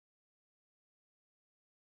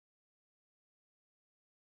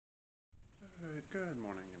Good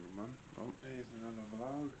morning, everyone. Well, today's another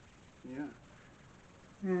vlog. Yeah.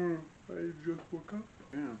 I just woke up.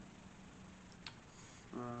 Yeah.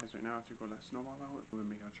 So right now I have to go let Snowball out. I'm gonna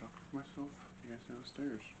make a chocolate for myself. You guys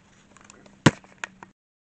downstairs. Okay.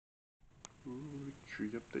 Ooh, tree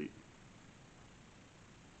update.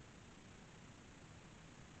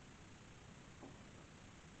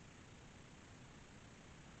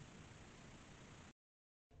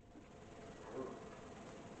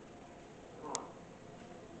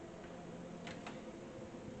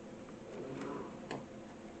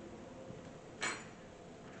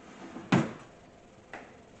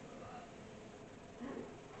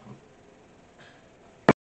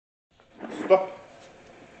 Stop.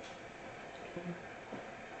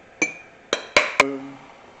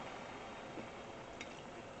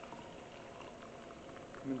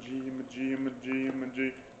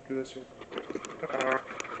 G. Do this here.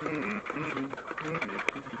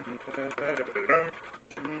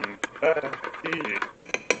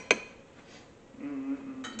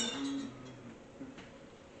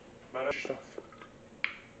 Stuff.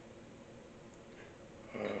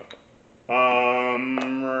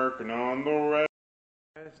 I'm working on the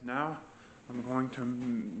rest. Now I'm going to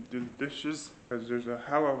do the dishes because there's a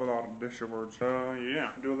hell of a lot of dish awards.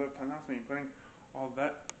 Yeah, do a little time lapse and putting all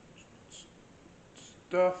that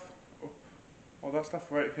stuff, all that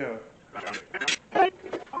stuff right here.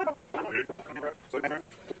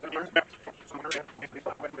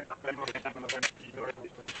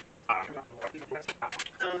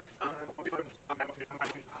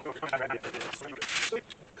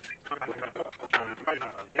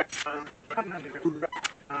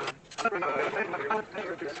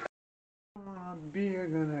 You're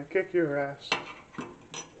gonna kick your ass.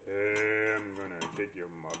 I'm gonna kick your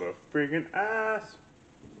mother freaking ass.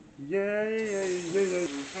 Yeah.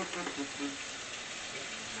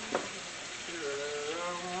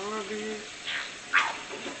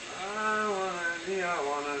 I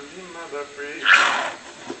wanna be mother free.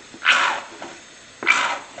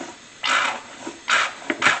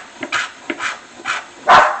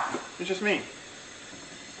 It's just me.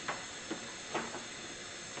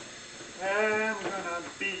 I'm gonna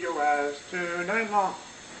beat your ass tonight long.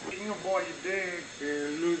 You boy, you dig, you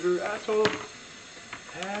loser asshole.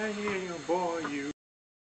 Hey, you boy, you.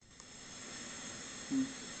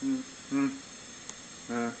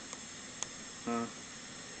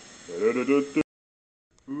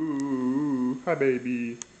 Ooh, hi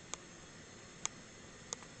baby.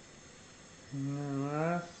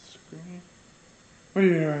 Last screen. What are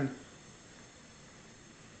you doing?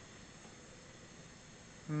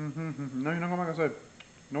 No, you're not going back outside.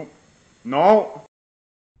 Nope. No!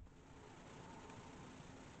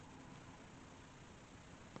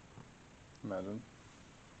 Imagine.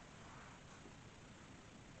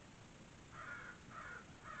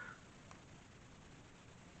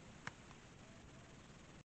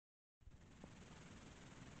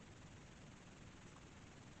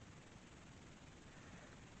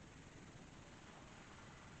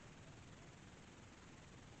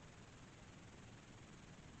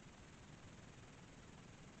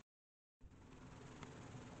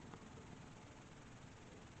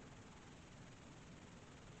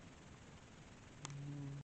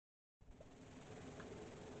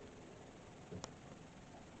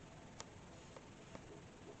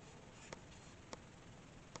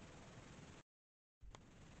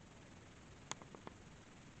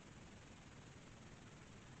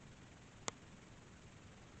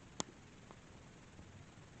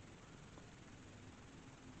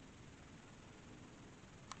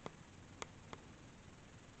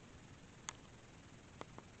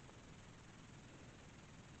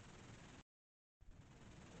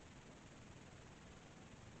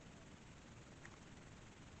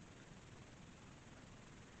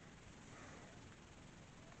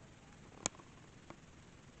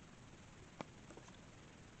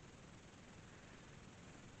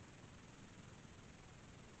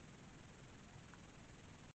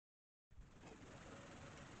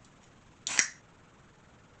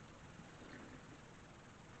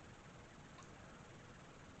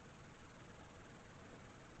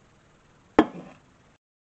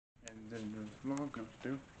 And then the vlog goes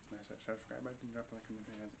to smash that subscribe button, drop a like in the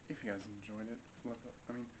video if you guys enjoyed it.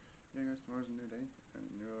 Yeah guys, tomorrow's a new day and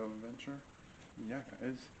a new adventure. Yeah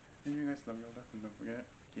guys, if you guys love your life, and don't forget,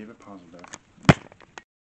 keep it positive.